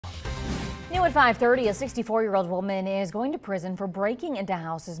New at 5:30, a 64-year-old woman is going to prison for breaking into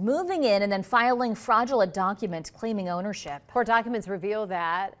houses, moving in, and then filing fraudulent documents claiming ownership. Court documents reveal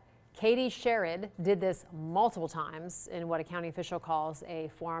that Katie Sherrod did this multiple times in what a county official calls a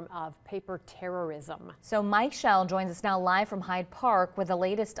form of paper terrorism. So Mike Schell joins us now live from Hyde Park with the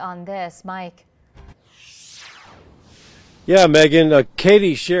latest on this. Mike. Yeah, Megan,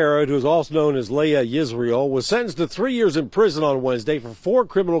 Katie Sherrod, who is also known as Leah Yisrael, was sentenced to 3 years in prison on Wednesday for 4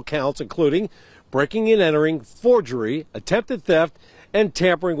 criminal counts, including breaking and entering, forgery, attempted theft, and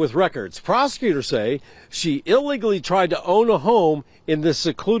tampering with records. Prosecutors say she illegally tried to own a home in this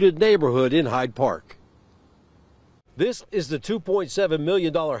secluded neighborhood in Hyde Park. This is the $2.7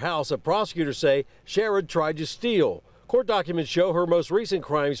 million house that prosecutors say Sherrod tried to steal. Court documents show her most recent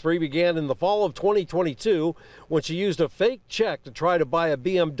crime spree began in the fall of 2022 when she used a fake check to try to buy a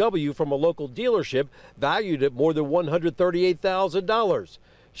BMW from a local dealership valued at more than $138,000.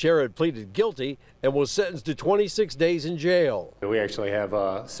 Sherrod pleaded guilty and was sentenced to 26 days in jail. We actually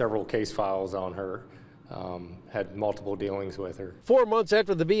have several case files on her, had multiple dealings with her. 4 months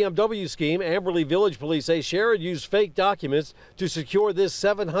after the BMW scheme, Amberley Village police say Sherrod used fake documents to secure this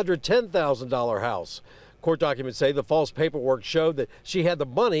 $710,000 house. Court documents say the false paperwork showed that she had the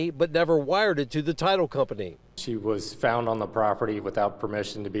money but never wired it to the title company. She was found on the property without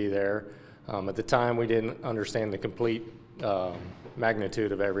permission to be there. At the time, we didn't understand the complete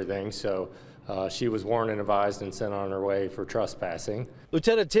magnitude of everything, so she was warned and advised and sent on her way for trespassing.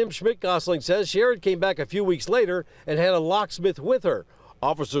 Lieutenant Tim Schmidt-Gosling says Sherrod came back a few weeks later and had a locksmith with her.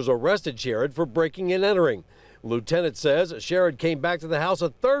 Officers arrested Sherrod for breaking and entering. Lieutenant says Sherrod came back to the house a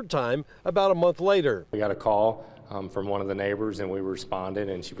third time about a month later. We got a call from one of the neighbors and we responded,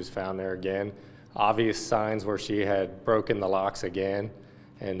 and she was found there again. Obvious signs where she had broken the locks again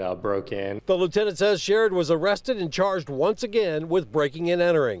and broke in. The lieutenant says Sherrod was arrested and charged once again with breaking and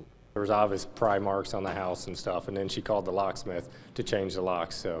entering. There was obvious pry marks on the house and stuff, and then she called the locksmith to change the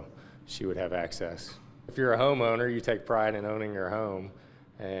locks so she would have access. If you're a homeowner, you take pride in owning your home,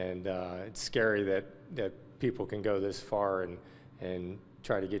 and it's scary that people can go this far and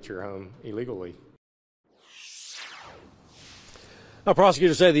try to get your home illegally. Now,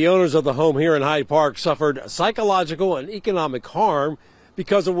 prosecutors say the owners of the home here in Hyde Park suffered psychological and economic harm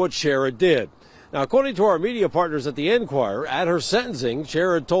because of what Sherrod did. Now, according to our media partners at the Enquirer, at her sentencing,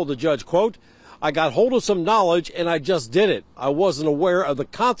 Sherrod told the judge, quote, "I got hold of some knowledge and I just did it. I wasn't aware of the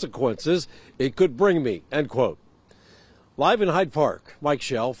consequences it could bring me," end quote. Live in Hyde Park, Mike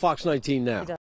Schell, Fox 19 Now.